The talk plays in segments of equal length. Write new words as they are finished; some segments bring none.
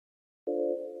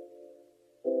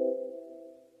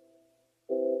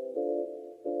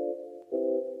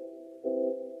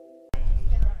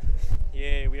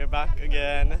back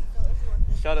again.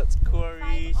 Shout out to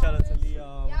Corey, shout out to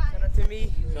Liam, Shout out to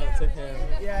me. shout out to him.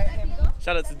 Yeah, him.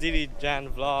 Shout out to Didi Jan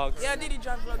Vlogs. Yeah, Didi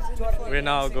Jan Vlogs. We're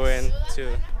now going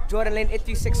to Jordan Lane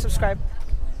 836, subscribe.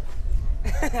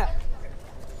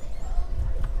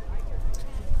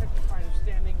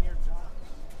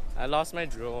 I lost my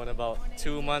drone about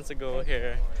 2 months ago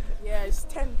here. Yeah, it's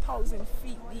 10,000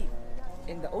 feet deep.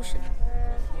 In the ocean.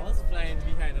 I was flying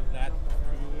behind of that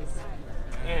cruise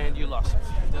and you lost it.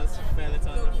 Just fell it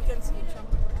on. Look, you can see it.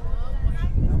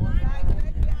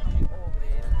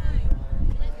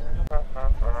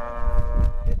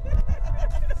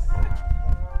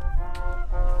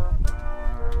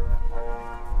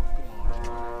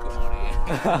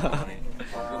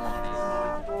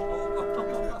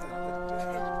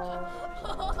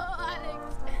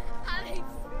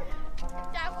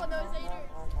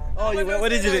 Oh, you went? What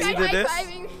did you do? You did this?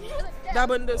 That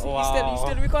one does. Wow. You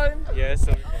still recording? Yes.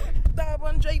 Yeah, That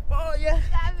one, J Paul, yeah.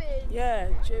 Yeah,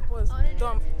 J Paul's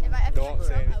dumb. don't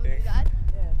say anything. Yeah.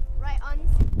 Right on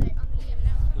the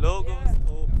Logos,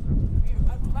 hope.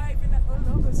 I'm vibing at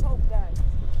the logos, hope that.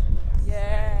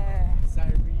 Yeah.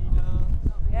 Cyrena.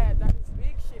 Yeah, that is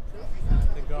big shit, bro.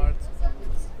 The guards.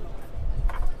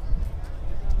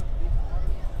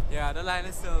 Yeah, the line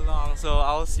is still long, so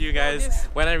I'll see you guys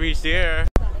when I reach there.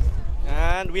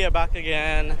 And we are back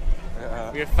again.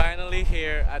 We're finally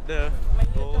here at the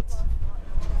boat.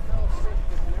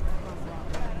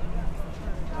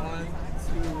 1,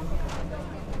 2.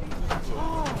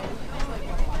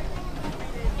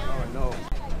 Oh no.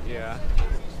 Yeah.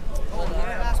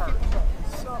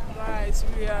 So guys,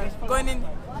 we are going in,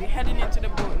 we're heading into the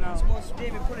boat now. Most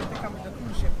baby put it to come with the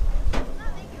cruise ship.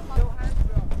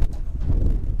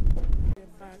 We're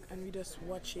back and we just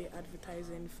watch it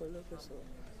advertising for local so.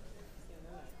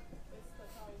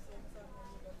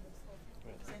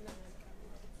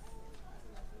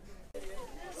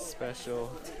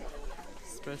 Special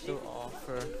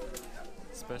offer.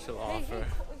 Special offer.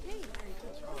 Hey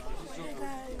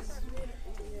guys,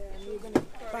 yeah, we're gonna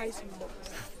buy some books.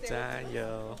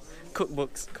 Daniel.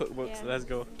 Cookbooks. Yeah. Let's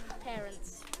go.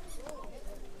 Parents.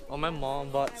 Oh, my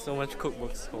mom bought so much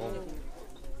cookbooks home.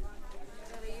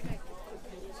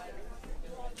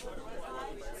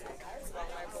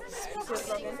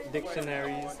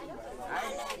 Dictionaries.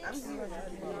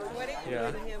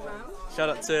 Yeah. Shout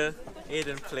out to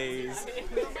Aiden Plays.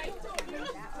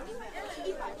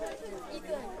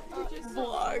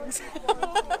 Vlogs.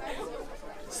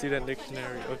 Student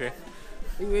dictionary. Okay.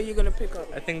 Where you gonna pick up?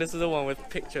 I think this is the one with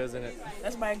pictures in it.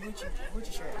 That's my Gucci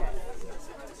shirt.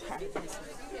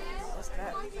 What's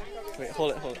that? Wait,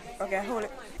 hold it. Okay, hold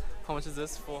it. How much is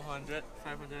this? 400,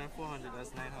 500, and 400.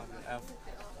 That's 900. I have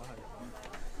 100.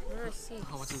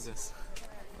 How much is this?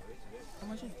 How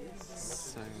much is this?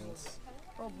 Science.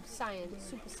 Oh, science.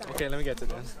 Super science. Okay, let me get to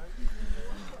this.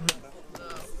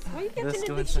 Why you get Let's to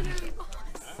go the inside. dictionary?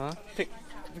 Huh?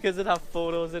 Because it have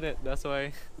photos in it. That's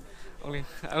why. I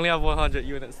only have 100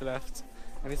 units left.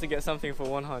 I need to get something for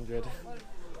 100.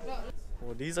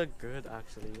 Oh, these are good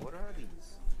actually. What are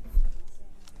these?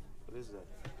 What is that?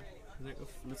 Like a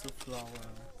little flower.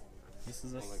 This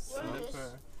is a like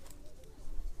slipper.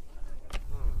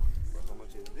 How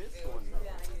much is this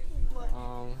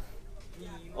one?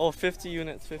 Oh, 50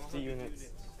 units. 50 units.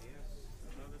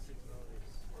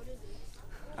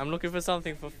 I'm looking for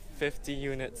something for 50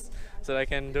 units so that I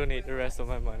can donate the rest of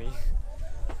my money.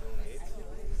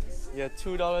 Yeah,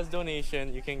 $2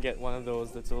 donation, you can get one of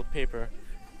those little paper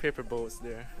boats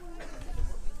there.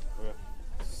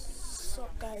 So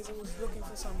guys, I was looking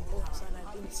for some books and I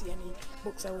didn't see any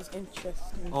books I was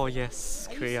interested in. Oh yes,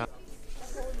 crayon.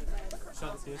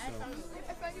 Shout out to yourself.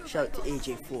 Shout out to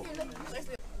AJ4.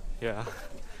 Yeah.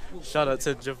 Shout out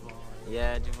to Javon.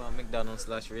 Yeah, Javon McDonald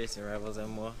 / Racing Rivals and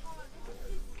more.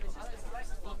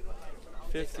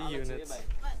 50 units.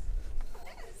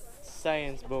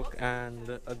 Science book and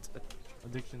a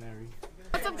dictionary.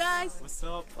 What's up, guys? What's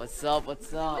up? What's up?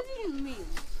 What's up? What do you mean?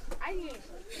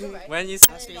 When you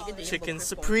chicken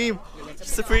supreme.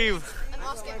 Supreme. I'm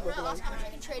Oscar. I'm Oscar. I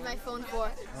can trade my phone for.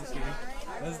 Okay.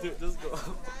 Let's do it. Let's go.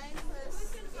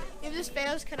 If this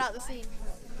fails, cut out the scene.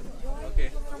 Okay.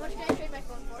 How much can I trade my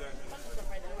phone for?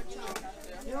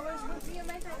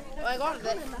 Oh, I got it.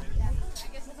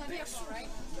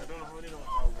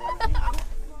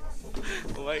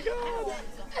 Oh my god.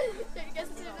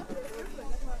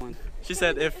 She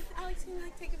said if. Alex, can you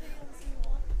like take a video and see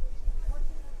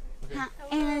what?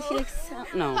 And she looks so,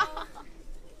 no.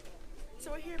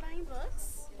 So we're here buying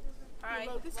books. Alright.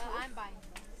 Well, I'm buying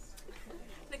books.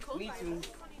 Nicole Me buying too.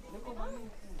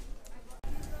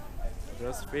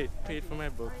 Just paid for my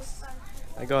books.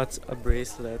 I got a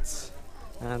bracelet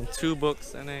and 2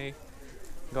 books, and I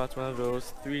got one of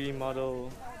those 3D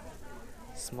model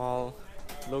small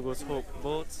Logos Hope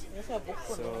boats.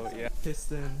 So yeah,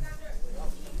 piston.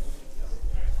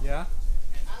 Yeah.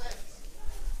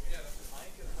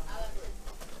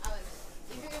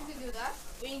 If you're going to do that,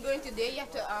 when you go into there, you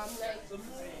have to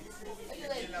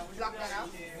block that out.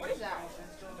 What is that?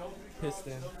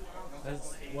 Piston.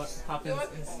 That's what happens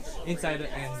inside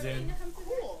the engine.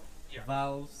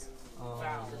 Valves,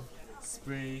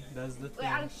 spray. That's the thing.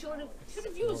 Wait, I'll show the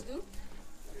viewers, dude.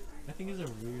 I think it's a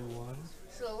real one.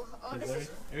 So, this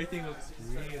is Everything looks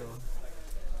real.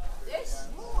 this.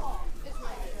 It's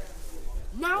my.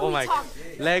 Now Oh we my! talk,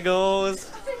 Legos.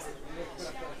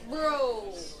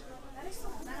 bro.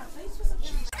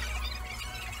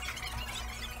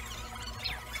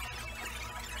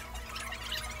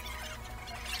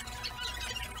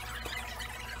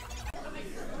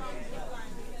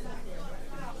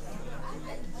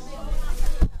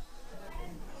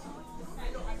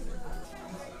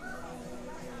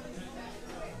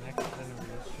 Next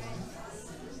generation.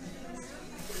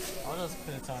 I'll just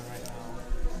put it on right now.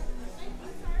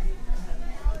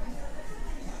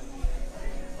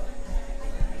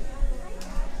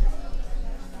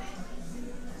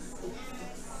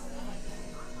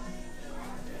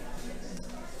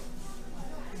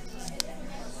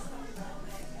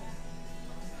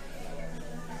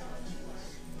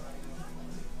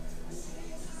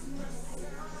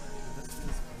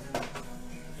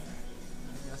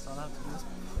 Guess I'll have to do this.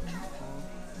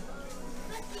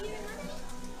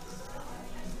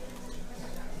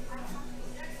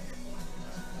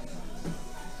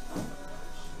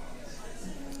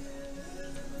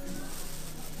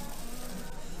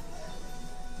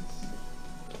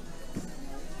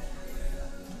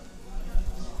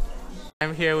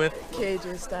 I'm here with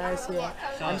KJ Styles here.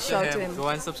 And shout shout to to him. him Go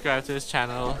and subscribe to his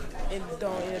channel.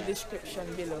 down in the description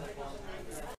below.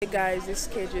 Hey guys, it's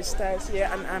KJ Styles here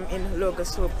and I'm in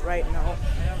Logos Hope right now.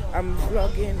 I'm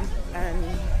vlogging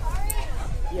and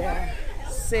yeah,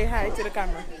 say hi to the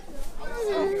camera.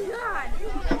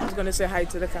 I was gonna say hi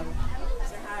to the camera.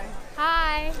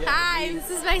 Hi. Hi. This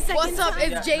is my second. What's up?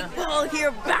 It's Jake Paul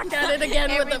here, back at it again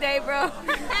with the day, bro.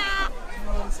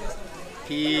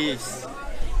 Peace.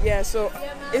 Yeah, so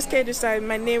it's KJ Styles.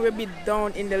 My name will be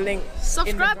down in the link.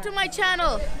 Subscribe to my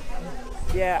channel.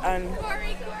 Yeah, and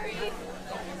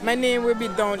my name will be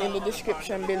down in the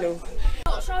description below.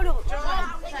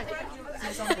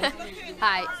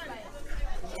 Hi.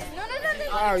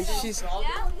 Oh, she's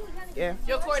yeah.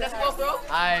 Yo, Corey, that's GoPro?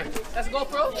 Hi. That's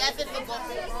GoPro? Yes, it's a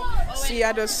GoPro. See,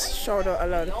 I just shout out a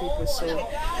lot of people. So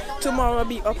tomorrow I'll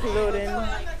be uploading,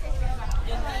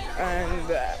 and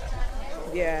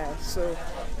yeah. So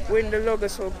we're in the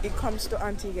Logos Hope. It comes to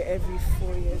Antigua every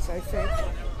 4 years, I think.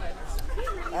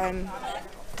 And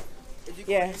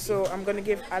yeah, so I'm gonna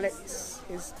give Alex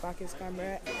his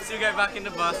camera. See you guys back in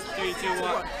the bus. 3, 2,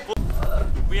 1.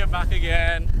 We are back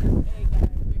again.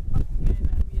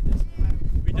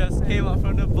 We just came up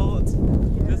from the boat.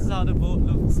 This is how the boat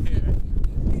looks here.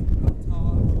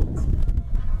 Tall boat.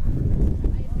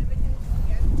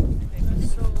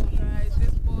 So guys,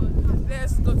 this boat,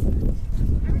 let's go.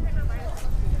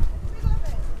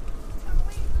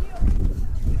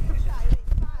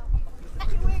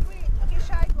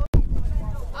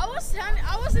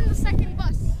 I was in the second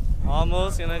bus.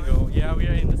 Almost gonna go. Yeah, we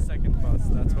are in the second bus.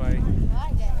 That's why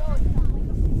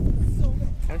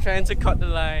I'm trying to cut the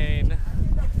line.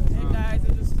 Hey guys,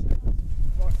 I just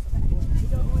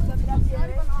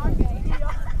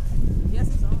yes,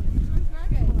 it's on.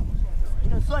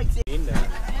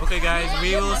 Okay guys,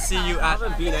 we will see you at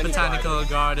Botanical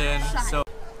Garden. So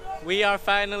we are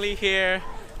finally here.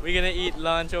 We're gonna eat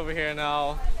lunch over here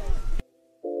now.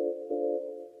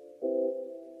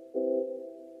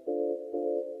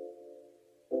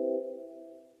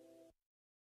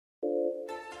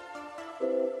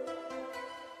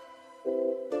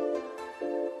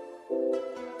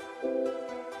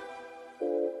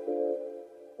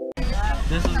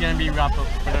 This is gonna be wrap up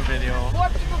for the video. More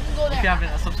people can go If you there.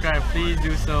 haven't subscribed, please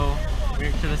do so.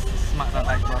 Make sure to smack that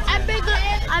like button.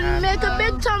 And make a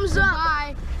big thumbs up.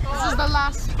 Bye. This is the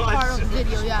last part of the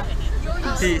video, yeah.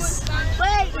 Peace.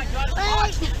 Wait.